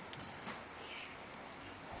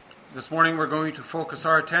This morning we're going to focus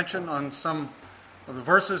our attention on some of the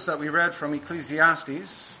verses that we read from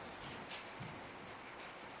Ecclesiastes.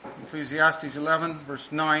 Ecclesiastes 11,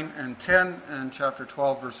 verse 9 and 10, and chapter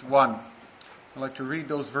 12, verse 1. I'd like to read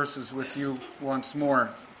those verses with you once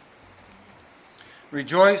more.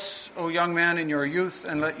 Rejoice, O young man, in your youth,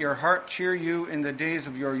 and let your heart cheer you in the days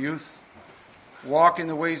of your youth. Walk in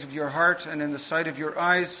the ways of your heart and in the sight of your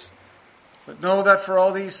eyes. But know that for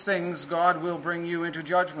all these things God will bring you into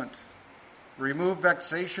judgment. Remove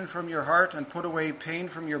vexation from your heart and put away pain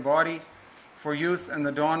from your body, for youth and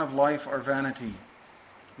the dawn of life are vanity.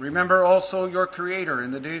 Remember also your Creator in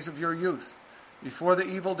the days of your youth, before the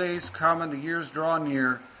evil days come and the years draw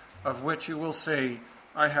near, of which you will say,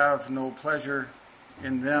 I have no pleasure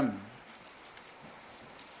in them.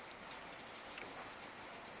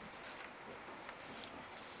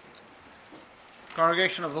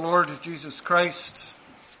 Congregation of the Lord Jesus Christ,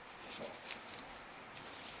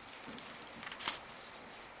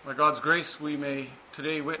 by God's grace we may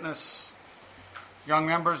today witness young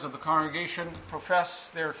members of the congregation profess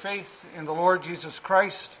their faith in the Lord Jesus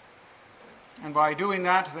Christ, and by doing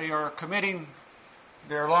that they are committing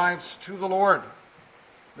their lives to the Lord.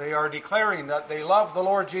 They are declaring that they love the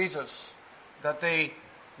Lord Jesus, that they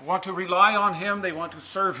want to rely on Him, they want to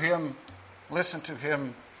serve Him, listen to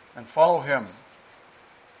Him, and follow Him.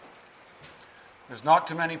 There's not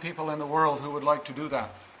too many people in the world who would like to do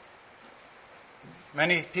that.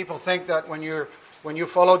 Many people think that when you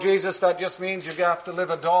follow Jesus, that just means you have to live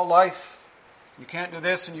a dull life. You can't do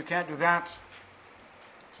this and you can't do that.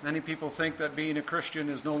 Many people think that being a Christian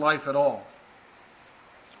is no life at all.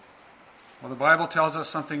 Well, the Bible tells us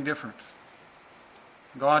something different.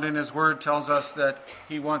 God in His Word tells us that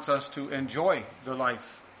He wants us to enjoy the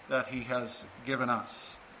life that He has given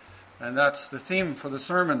us. And that's the theme for the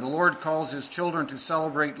sermon. The Lord calls His children to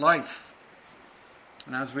celebrate life.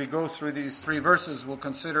 And as we go through these three verses, we'll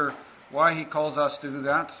consider why He calls us to do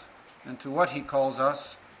that, and to what He calls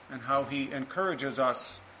us, and how He encourages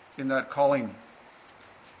us in that calling.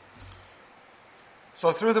 So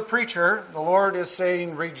through the preacher, the Lord is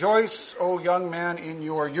saying, Rejoice, O young man, in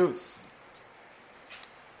your youth.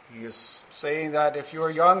 He is saying that if you are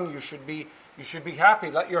young, you should be happy.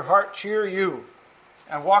 Let your heart cheer you.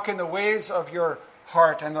 And walk in the ways of your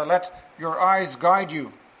heart, and let your eyes guide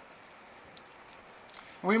you.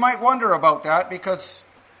 We might wonder about that, because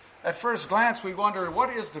at first glance we wonder, what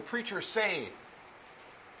is the preacher saying?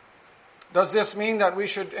 Does this mean that we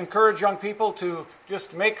should encourage young people to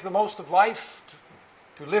just make the most of life,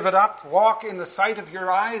 to live it up, walk in the sight of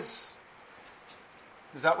your eyes?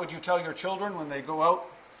 Is that what you tell your children when they go out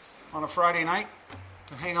on a Friday night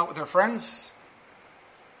to hang out with their friends?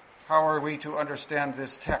 How are we to understand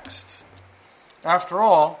this text? After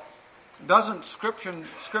all, doesn't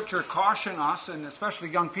Scripture caution us, and especially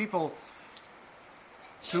young people,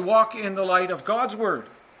 to walk in the light of God's Word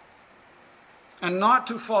and not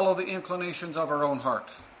to follow the inclinations of our own heart?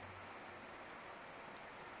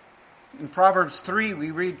 In Proverbs 3,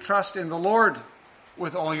 we read, Trust in the Lord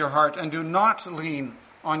with all your heart, and do not lean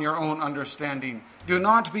on your own understanding. Do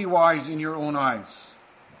not be wise in your own eyes.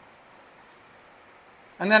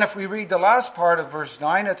 And then if we read the last part of verse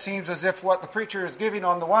 9, it seems as if what the preacher is giving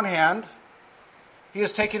on the one hand, he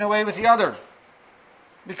is taking away with the other.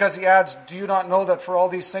 Because he adds, Do you not know that for all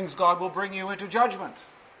these things God will bring you into judgment?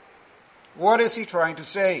 What is he trying to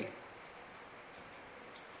say?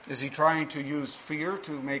 Is he trying to use fear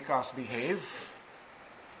to make us behave?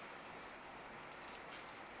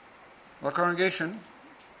 Our congregation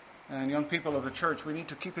and young people of the church, we need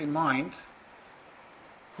to keep in mind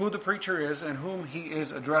who the preacher is and whom he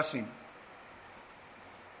is addressing.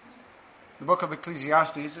 The book of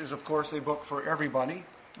Ecclesiastes is, of course, a book for everybody,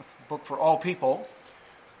 a book for all people.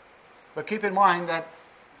 But keep in mind that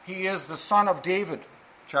he is the son of David,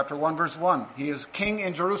 chapter 1, verse 1. He is king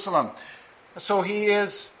in Jerusalem. So he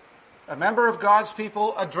is a member of God's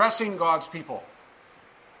people addressing God's people.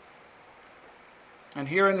 And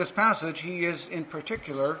here in this passage, he is in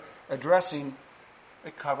particular addressing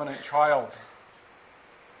a covenant child.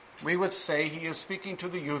 We would say he is speaking to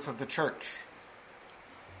the youth of the church.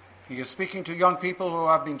 He is speaking to young people who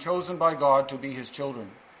have been chosen by God to be His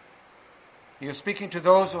children. He is speaking to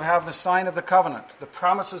those who have the sign of the covenant, the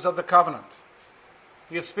promises of the covenant.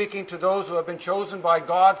 He is speaking to those who have been chosen by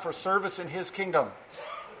God for service in His kingdom.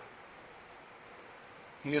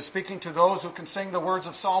 He is speaking to those who can sing the words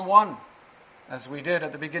of Psalm 1, as we did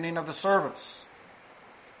at the beginning of the service.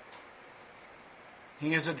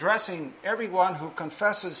 He is addressing everyone who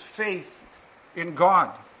confesses faith in God.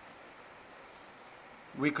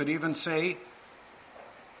 We could even say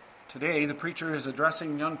today the preacher is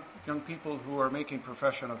addressing young people who are making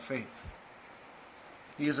profession of faith.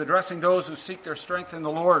 He is addressing those who seek their strength in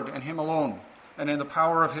the Lord and Him alone, and in the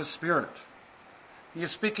power of His Spirit. He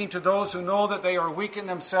is speaking to those who know that they are weak in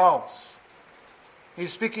themselves. He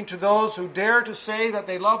is speaking to those who dare to say that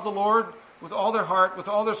they love the Lord with all their heart, with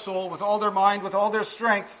all their soul, with all their mind, with all their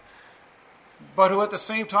strength, but who at the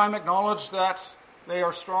same time acknowledge that they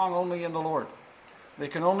are strong only in the Lord. They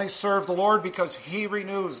can only serve the Lord because He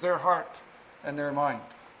renews their heart and their mind.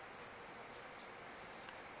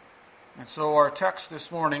 And so our text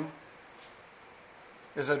this morning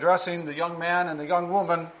is addressing the young man and the young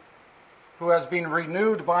woman who has been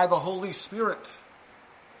renewed by the Holy Spirit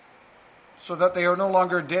so that they are no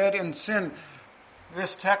longer dead in sin.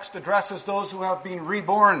 This text addresses those who have been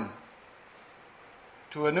reborn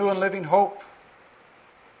to a new and living hope.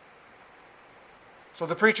 So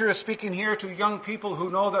the preacher is speaking here to young people who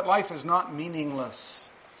know that life is not meaningless.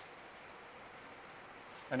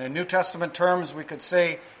 And in New Testament terms, we could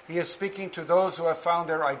say he is speaking to those who have found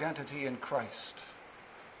their identity in Christ.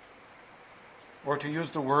 Or to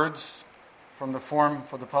use the words from the form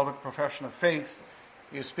for the public profession of faith,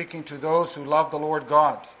 he is speaking to those who love the Lord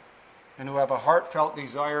God and who have a heartfelt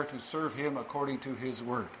desire to serve Him according to His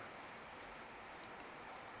word.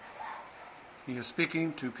 He is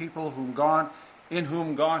speaking to people in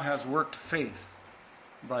whom God has worked faith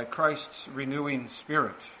by Christ's renewing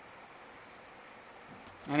Spirit.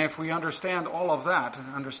 And if we understand all of that,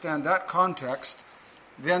 and understand that context,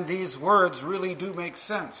 then these words really do make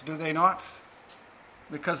sense, do they not?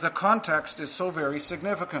 Because the context is so very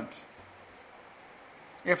significant.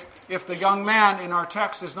 If the young man in our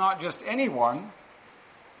text is not just anyone,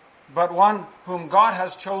 but one whom God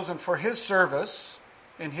has chosen for His service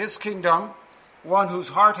in His kingdom, one whose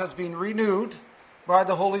heart has been renewed by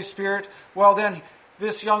the Holy Spirit, well then,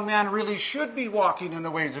 this young man really should be walking in the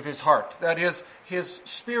ways of his heart. That is, his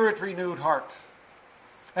spirit-renewed heart.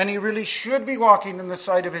 And he really should be walking in the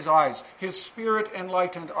sight of his eyes, his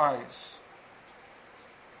spirit-enlightened eyes.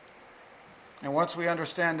 And once we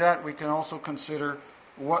understand that, we can also consider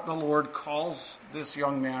what the Lord calls this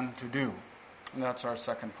young man to do. And that's our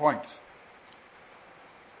second point.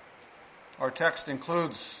 Our text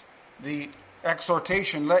includes the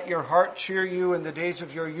exhortation, "Let your heart cheer you in the days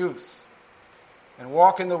of your youth, and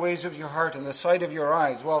walk in the ways of your heart in the sight of your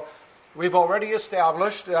eyes." Well, we've already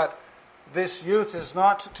established that this youth is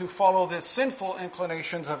not to follow the sinful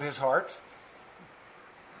inclinations of his heart.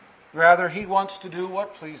 Rather, he wants to do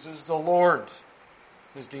what pleases the Lord.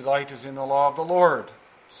 His delight is in the law of the Lord.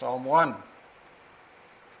 Psalm 1.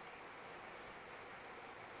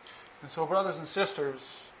 And so, brothers and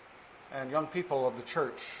sisters, and young people of the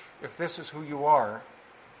church, if this is who you are,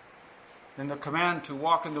 then the command to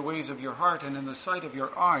walk in the ways of your heart and in the sight of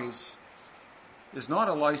your eyes is not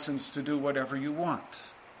a license to do whatever you want.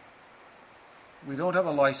 We don't have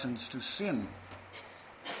a license to sin.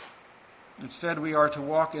 Instead, we are to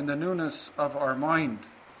walk in the newness of our mind.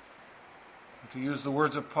 To use the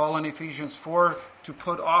words of Paul in Ephesians 4, to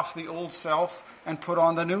put off the old self and put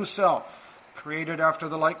on the new self, created after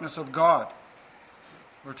the likeness of God.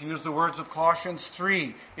 Or to use the words of Colossians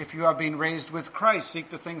 3, if you have been raised with Christ, seek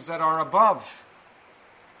the things that are above.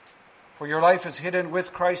 For your life is hidden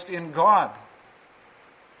with Christ in God.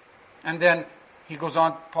 And then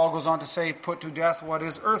Paul goes on to say, put to death what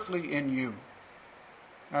is earthly in you.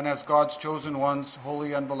 And as God's chosen ones,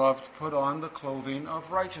 holy and beloved, put on the clothing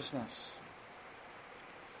of righteousness.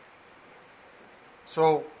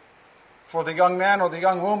 So, for the young man or the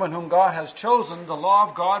young woman whom God has chosen, the law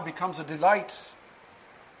of God becomes a delight.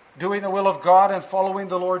 Doing the will of God and following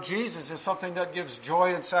the Lord Jesus is something that gives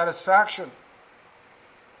joy and satisfaction.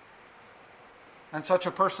 And such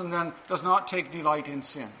a person then does not take delight in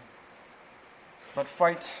sin, but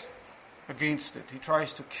fights against it. He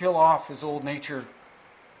tries to kill off his old nature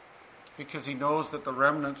because he knows that the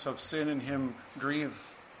remnants of sin in him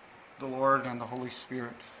grieve the Lord and the Holy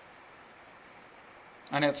Spirit.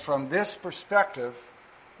 And it's from this perspective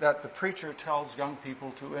that the preacher tells young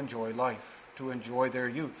people to enjoy life, to enjoy their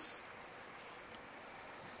youth.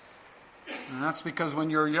 And that's because when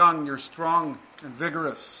you're young, you're strong and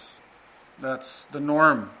vigorous. That's the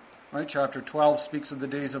norm. Right? Chapter 12 speaks of the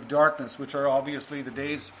days of darkness, which are obviously the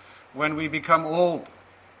days when we become old.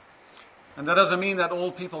 And that doesn't mean that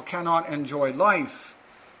old people cannot enjoy life.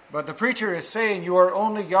 But the preacher is saying you are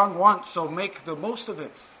only young once, so make the most of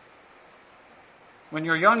it. When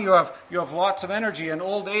you're young, you have lots of energy, and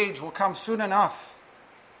old age will come soon enough.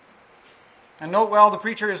 And note well, the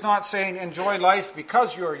preacher is not saying enjoy life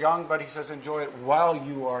because you're young, but he says enjoy it while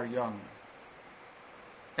you are young.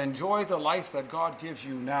 Enjoy the life that God gives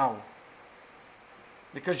you now.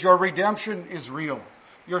 Because your redemption is real.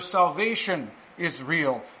 Your salvation is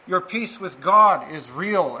real. Your peace with God is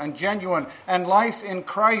real and genuine. And life in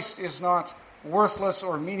Christ is not worthless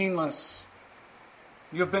or meaningless.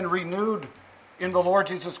 You've been renewed in the Lord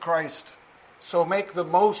Jesus Christ. So make the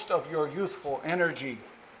most of your youthful energy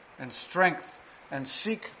and strength, and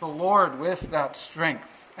seek the Lord with that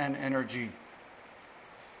strength and energy,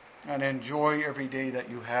 and enjoy every day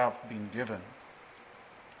that you have been given.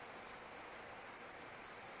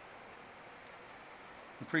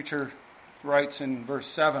 The preacher writes in verse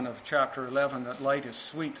 7 of chapter 11 that light is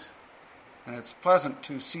sweet, and it's pleasant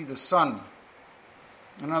to see the sun.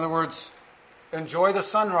 In other words, enjoy the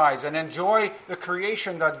sunrise and enjoy the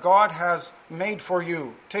creation that God has made for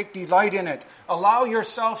you. Take delight in it. Allow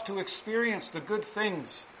yourself to experience the good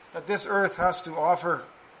things that this earth has to offer.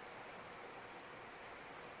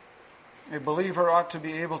 A believer ought to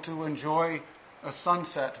be able to enjoy a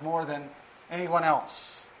sunset more than anyone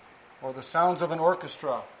else, or the sounds of an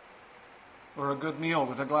orchestra, or a good meal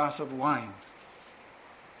with a glass of wine.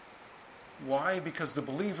 Why? Because the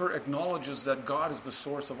believer acknowledges that God is the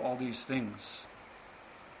source of all these things.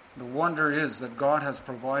 The wonder is that God has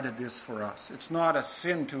provided this for us. It's not a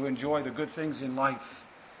sin to enjoy the good things in life,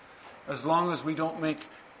 as long as we don't make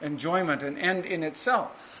enjoyment an end in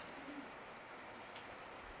itself.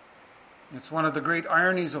 It's one of the great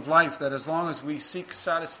ironies of life that as long as we seek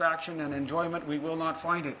satisfaction and enjoyment, we will not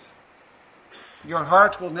find it. Your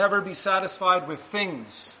heart will never be satisfied with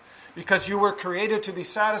things, because you were created to be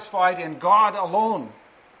satisfied in God alone,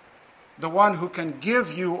 the one who can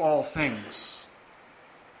give you all things.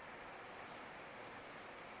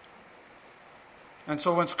 And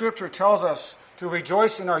so when Scripture tells us to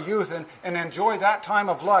rejoice in our youth and enjoy that time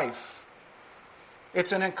of life,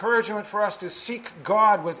 it's an encouragement for us to seek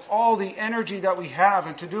God with all the energy that we have,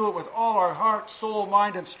 and to do it with all our heart, soul,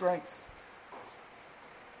 mind, and strength.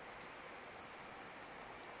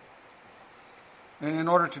 And in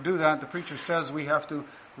order to do that, the preacher says we have to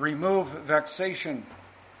remove vexation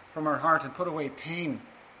from our heart and put away pain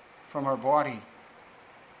from our body.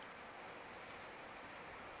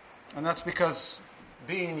 And that's because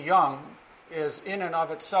being young is in and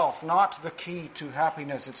of itself not the key to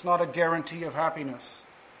happiness. It's not a guarantee of happiness.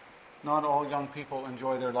 Not all young people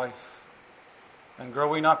enjoy their life. And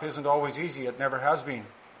growing up isn't always easy. It never has been.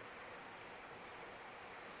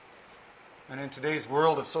 And in today's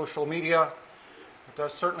world of social media,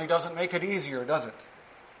 it certainly doesn't make it easier, does it?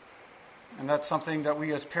 And that's something that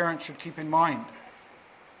we as parents should keep in mind.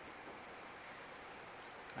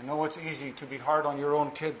 I know it's easy to be hard on your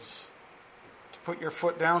own kids, to put your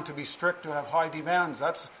foot down, to be strict, to have high demands.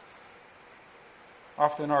 That's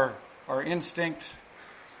often our instinct.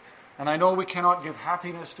 And I know we cannot give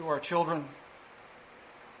happiness to our children,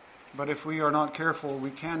 but if we are not careful, we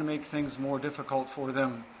can make things more difficult for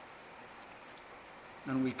them.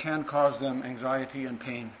 And we can cause them anxiety and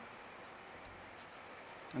pain.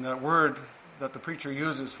 And that word that the preacher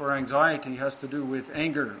uses for anxiety has to do with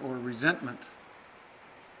anger or resentment.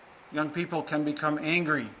 Young people can become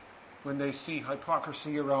angry when they see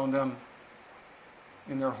hypocrisy around them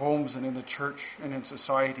in their homes and in the church and in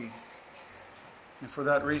society. And for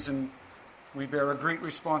that reason, we bear a great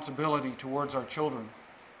responsibility towards our children.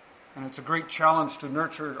 And it's a great challenge to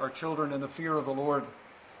nurture our children in the fear of the Lord.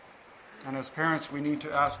 And as parents, we need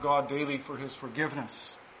to ask God daily for His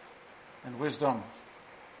forgiveness and wisdom.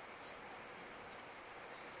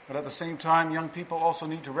 But at the same time, young people also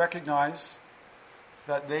need to recognize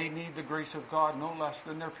that they need the grace of God no less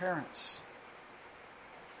than their parents.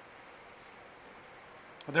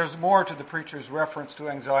 There's more to the preacher's reference to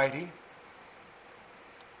anxiety,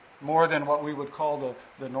 more than what we would call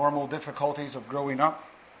the normal difficulties of growing up.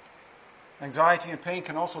 Anxiety and pain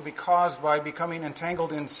can also be caused by becoming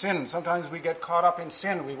entangled in sin. Sometimes we get caught up in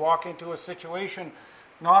sin. We walk into a situation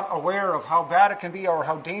not aware of how bad it can be or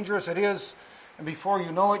how dangerous it is. And before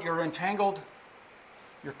you know it, you're entangled.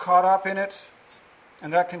 You're caught up in it.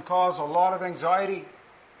 And that can cause a lot of anxiety.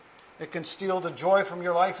 It can steal the joy from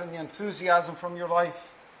your life and the enthusiasm from your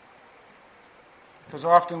life. Because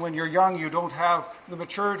often when you're young, you don't have the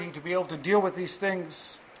maturity to be able to deal with these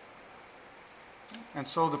things. And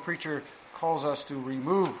so the preacher calls us to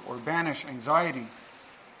remove or banish anxiety.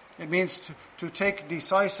 It means to take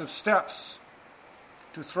decisive steps,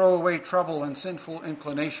 to throw away trouble and sinful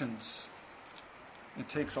inclinations. It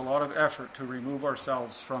takes a lot of effort to remove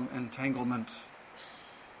ourselves from entanglement.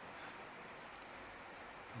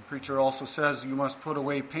 The preacher also says you must put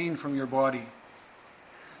away pain from your body.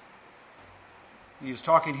 He's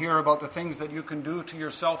talking here about the things that you can do to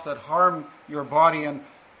yourself that harm your body and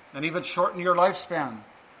even shorten your lifespan.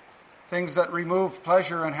 Things that remove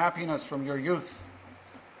pleasure and happiness from your youth.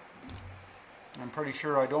 I'm pretty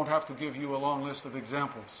sure I don't have to give you a long list of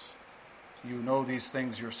examples. You know these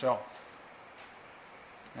things yourself.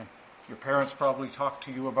 And your parents probably talk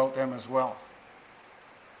to you about them as well.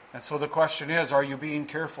 And so the question is, are you being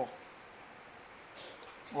careful?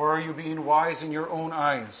 Or are you being wise in your own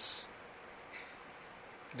eyes?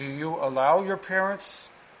 Do you allow your parents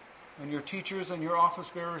and your teachers and your office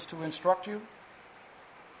bearers to instruct you?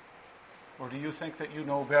 Or do you think that you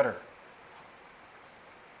know better?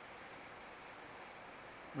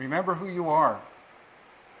 Remember who you are.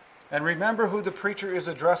 And remember who the preacher is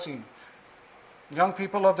addressing. Young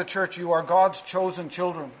people of the church, you are God's chosen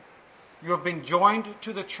children. You have been joined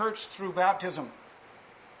to the church through baptism.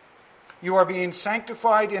 You are being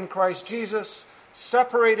sanctified in Christ Jesus,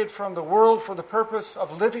 separated from the world for the purpose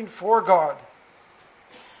of living for God.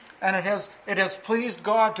 And it has pleased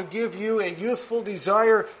God to give you a youthful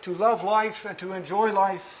desire to love life and to enjoy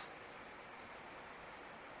life.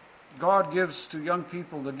 God gives to young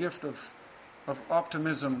people the gift of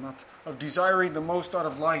optimism, of desiring the most out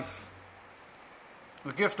of life,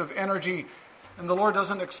 the gift of energy. And the Lord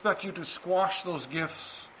doesn't expect you to squash those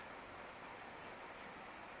gifts.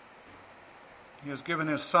 He has given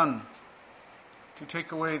His Son to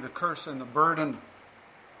take away the curse and the burden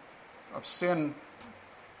of sin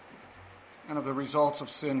and of the results of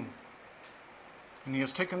sin. And He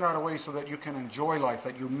has taken that away so that you can enjoy life,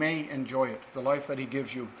 that you may enjoy it, the life that He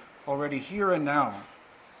gives you already here and now.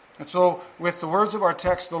 And so, with the words of our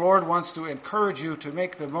text, the Lord wants to encourage you to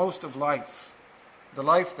make the most of life, the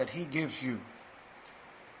life that He gives you.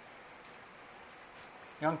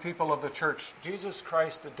 Young people of the church, Jesus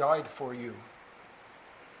Christ died for you.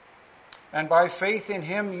 And by faith in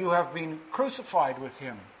Him, you have been crucified with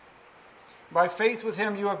Him. By faith with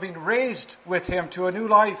Him, you have been raised with Him to a new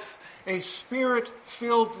life, a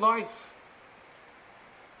Spirit-filled life.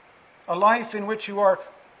 A life in which you are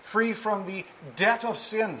free from the debt of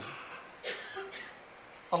sin.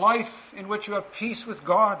 A life in which you have peace with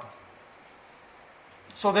God.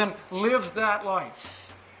 So then, live that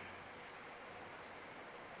life.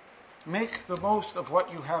 Make the most of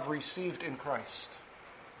what you have received in Christ.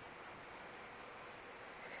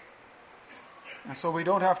 And so we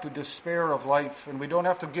don't have to despair of life, and we don't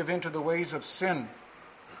have to give in to the ways of sin.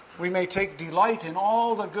 We may take delight in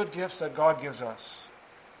all the good gifts that God gives us.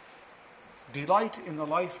 Delight in the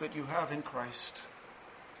life that you have in Christ.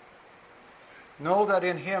 Know that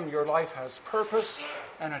in Him your life has purpose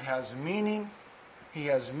and it has meaning. He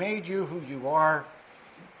has made you who you are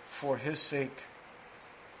for His sake.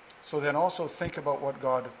 So then also think about what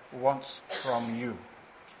God wants from you.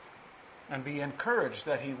 And be encouraged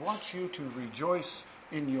that He wants you to rejoice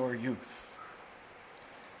in your youth.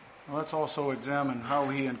 Now let's also examine how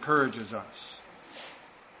He encourages us.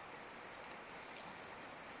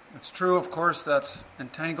 It's true, of course, that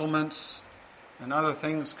entanglements and other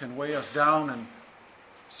things can weigh us down and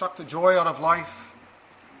suck the joy out of life.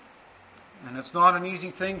 And it's not an easy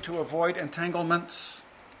thing to avoid entanglements.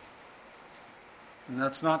 And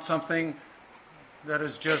that's not something that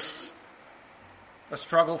is just a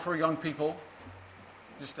struggle for young people.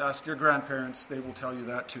 Just ask your grandparents, they will tell you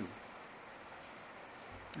that too.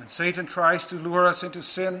 And Satan tries to lure us into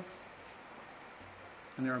sin.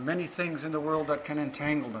 And there are many things in the world that can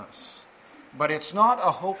entangle us. But it's not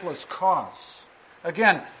a hopeless cause.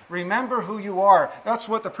 Again, remember who you are. That's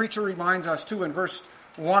what the preacher reminds us too in verse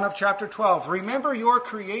 1 of chapter 12. Remember your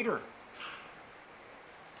Creator.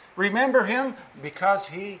 Remember Him because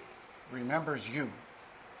He remembers you.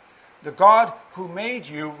 The God who made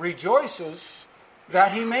you rejoices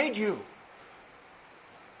that He made you.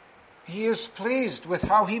 He is pleased with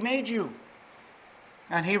how He made you.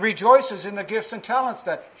 And He rejoices in the gifts and talents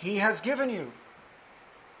that He has given you.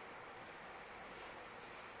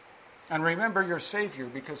 And remember your Savior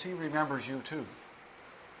because He remembers you too.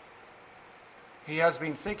 He has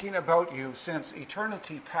been thinking about you since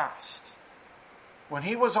eternity past. When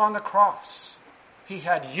He was on the cross, He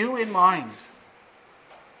had you in mind.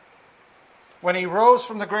 When He rose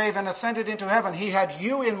from the grave and ascended into heaven, He had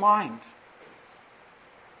you in mind.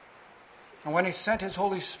 And when He sent His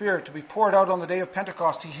Holy Spirit to be poured out on the day of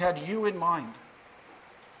Pentecost, He had you in mind.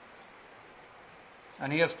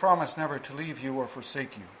 And He has promised never to leave you or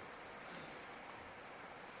forsake you.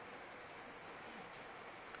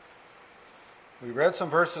 We read some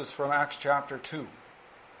verses from Acts chapter 2.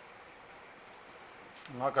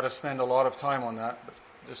 I'm not going to spend a lot of time on that, but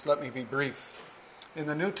just let me be brief. In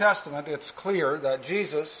the New Testament, it's clear that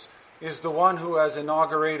Jesus is the one who has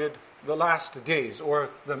inaugurated the last days, or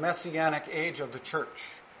the Messianic age of the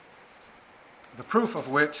church. The proof of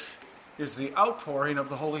which is the outpouring of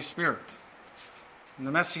the Holy Spirit. And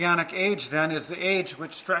the Messianic age, then, is the age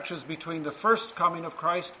which stretches between the first coming of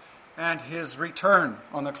Christ and his return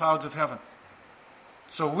on the clouds of heaven.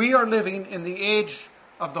 So we are living in the age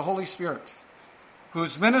of the Holy Spirit,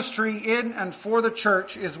 whose ministry in and for the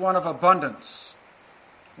church is one of abundance,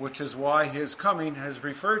 which is why his coming is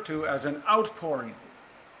referred to as an outpouring.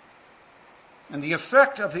 And the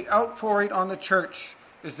effect of the outpouring on the church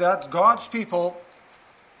is that God's people,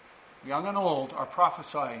 young and old, are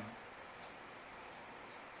prophesying,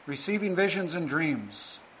 receiving visions and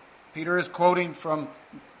dreams. Peter is quoting from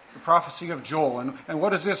the prophecy of Joel. And what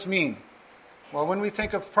does this mean? Well, when we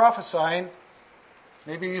think of prophesying,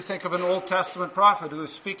 maybe you think of an Old Testament prophet who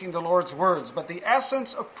is speaking the Lord's words. But the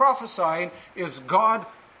essence of prophesying is God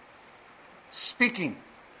speaking,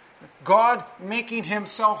 God making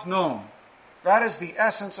himself known. That is the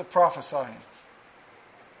essence of prophesying.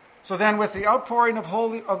 So then, with the outpouring of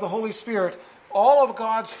the Holy Spirit, all of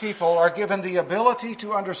God's people are given the ability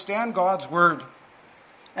to understand God's word.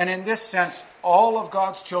 And in this sense, all of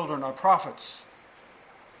God's children are prophets,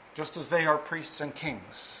 just as they are priests and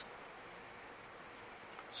kings.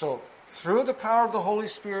 So, through the power of the Holy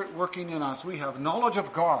Spirit working in us, we have knowledge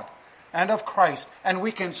of God and of Christ, and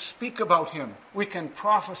we can speak about him. We can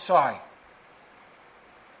prophesy.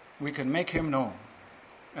 We can make him known.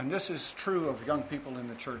 And this is true of young people in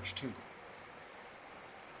the church too.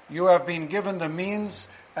 You have been given the means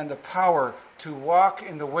and the power to walk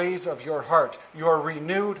in the ways of your heart, your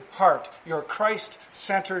renewed heart, your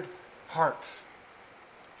Christ-centered heart.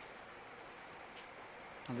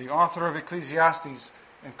 And the author of Ecclesiastes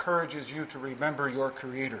encourages you to remember your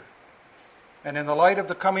Creator. And in the light of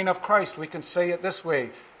the coming of Christ, we can say it this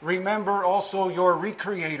way: remember also your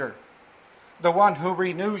Recreator, the one who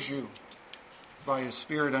renews you by his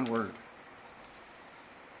Spirit and Word.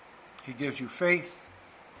 He gives you faith,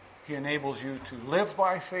 he enables you to live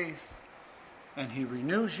by faith, and he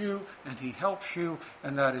renews you and he helps you,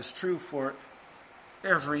 and that is true for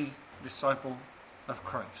every disciple of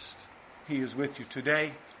Christ. He is with you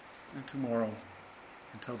today and tomorrow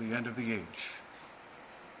until the end of the age.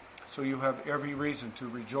 So you have every reason to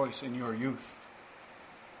rejoice in your youth.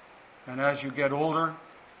 And as you get older,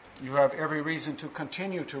 you have every reason to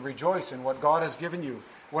continue to rejoice in what God has given you,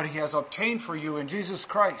 what he has obtained for you in Jesus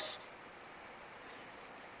Christ.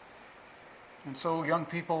 And so, young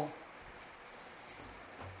people,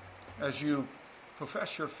 as you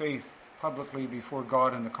profess your faith publicly before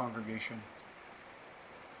God and the congregation,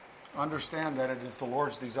 understand that it is the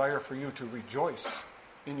Lord's desire for you to rejoice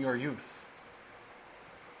in your youth.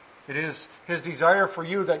 It is his desire for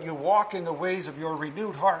you that you walk in the ways of your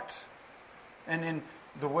renewed heart and in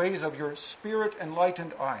the ways of your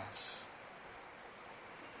Spirit-enlightened eyes.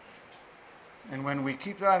 And when we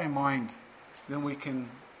keep that in mind, then we can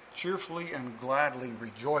cheerfully and gladly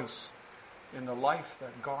rejoice in the life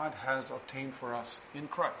that God has obtained for us in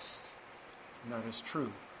Christ. And that is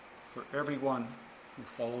true for everyone who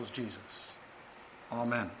follows Jesus.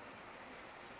 Amen.